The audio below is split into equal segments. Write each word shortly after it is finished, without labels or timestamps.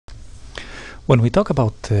When we talk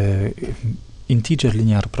about integer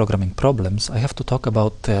linear programming problems, I have to talk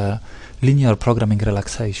about linear programming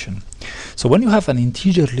relaxation. So when you have an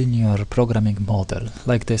integer linear programming model,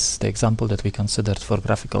 like this, the example that we considered for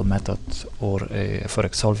graphical method or for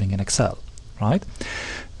solving in Excel, right?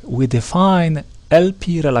 We define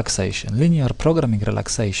LP relaxation, linear programming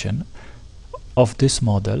relaxation of this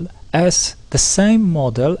model as the same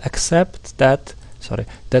model except that,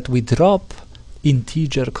 that we drop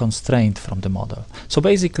integer constraint from the model. So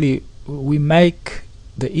basically we make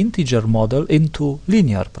the integer model into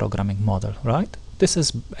linear programming model, right? This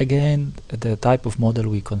is again the type of model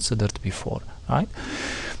we considered before, right?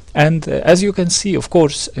 And as you can see, of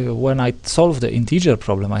course, when I solve the integer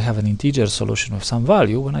problem, I have an integer solution with some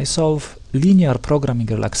value. When I solve linear programming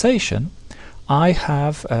relaxation, I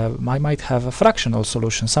might have a fractional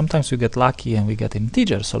solution. Sometimes we get lucky and we get an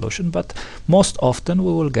integer solution, but most often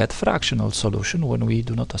we will get fractional solution when we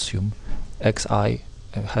do not assume xi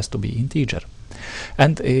has to be integer.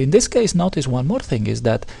 And in this case, notice one more thing is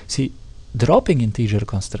that, see, dropping integer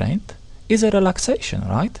constraint is a relaxation,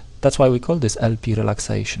 right? That's why we call this LP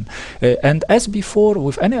relaxation. And as before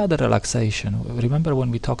with any other relaxation, remember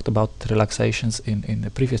when we talked about relaxations in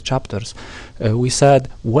the previous chapters, we said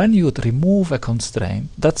when you remove a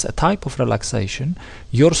constraint, that's a type of relaxation,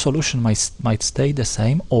 your solution might stay the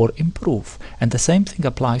same or improve. And the same thing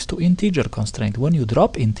applies to integer constraint. When you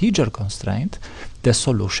drop integer constraint, the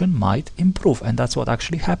solution might improve. And that's what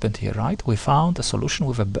actually happened here, right? We found a solution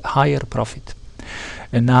with a higher profit.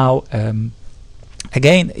 And now,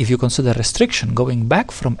 again, if you consider restriction, going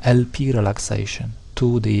back from LP relaxation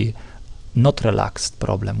to the not relaxed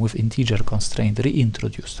problem with integer constraint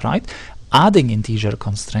reintroduced, right? Adding integer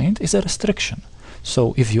constraint is a restriction.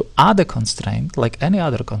 So if you add a constraint, like any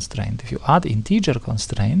other constraint, if you add integer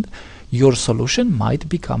constraint, your solution might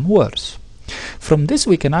become worse. From this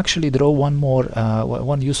we can actually draw one more,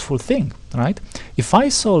 one useful thing, right? If I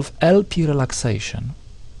solve LP relaxation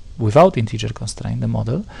without integer constraint, the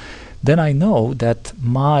model, then I know that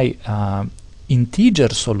my integer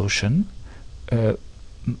solution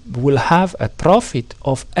will have a profit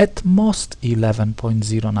of at most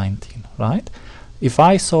 11.019, right? If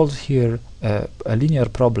I solve here a linear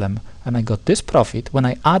problem and I got this profit, when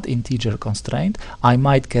I add integer constraint, I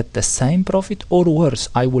might get the same profit or worse,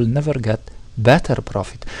 I will never get better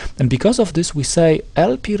profit. And because of this, we say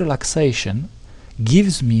LP relaxation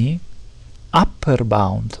gives me upper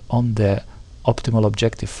bound on the optimal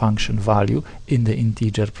objective function value in the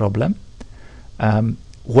integer problem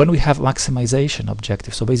when we have maximization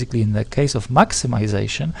objective. So basically in the case of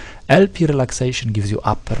maximization, LP relaxation gives you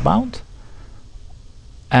upper bound,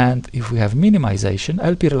 and if we have minimization,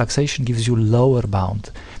 LP relaxation gives you lower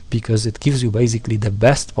bound, because it gives you basically the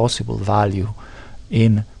best possible value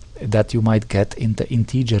in that you might get in the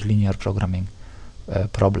integer linear programming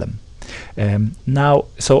problem. Now,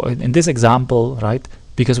 so in this example, right,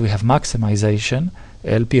 because we have maximization,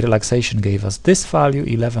 LP relaxation gave us this value,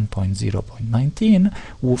 11.0.19.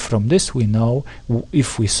 From this we know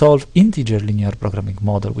if we solve integer linear programming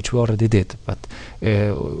model, which we already did, but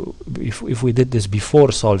if we did this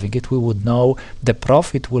before solving it, we would know the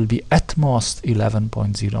profit will be at most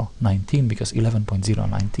 11.019, because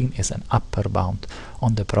 11.019 is an upper bound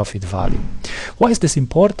on the profit value. Why is this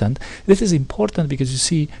important? This is important because you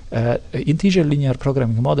see integer linear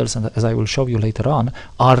programming models, and as I will show you later on,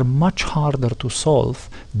 are much harder to solve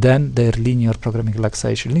than their linear programming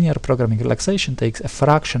relaxation. Linear programming relaxation takes a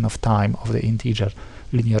fraction of time of the integer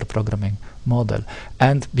linear programming model,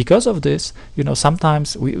 and because of this, you know,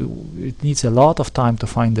 sometimes it needs a lot of time to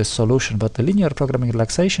find this solution, but the linear programming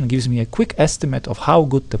relaxation gives me a quick estimate of how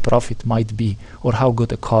good the profit might be, or how good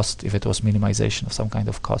the cost, if it was minimization of some kind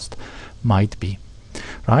of cost, might be,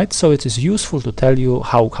 right? So it is useful to tell you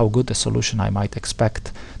how good a solution I might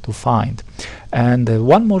expect to find. And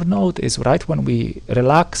one more note is, right, when we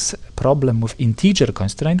relax problem with integer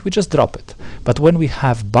constraint, we just drop it. But when we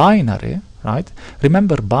have binary, right,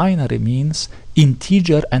 remember binary means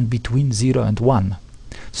integer and between 0 and 1.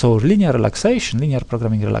 So linear relaxation, linear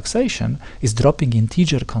programming relaxation, is dropping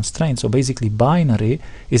integer constraints. So basically binary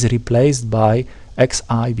is replaced by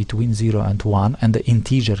xi between 0 and 1, and the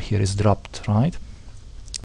integer here is dropped, right?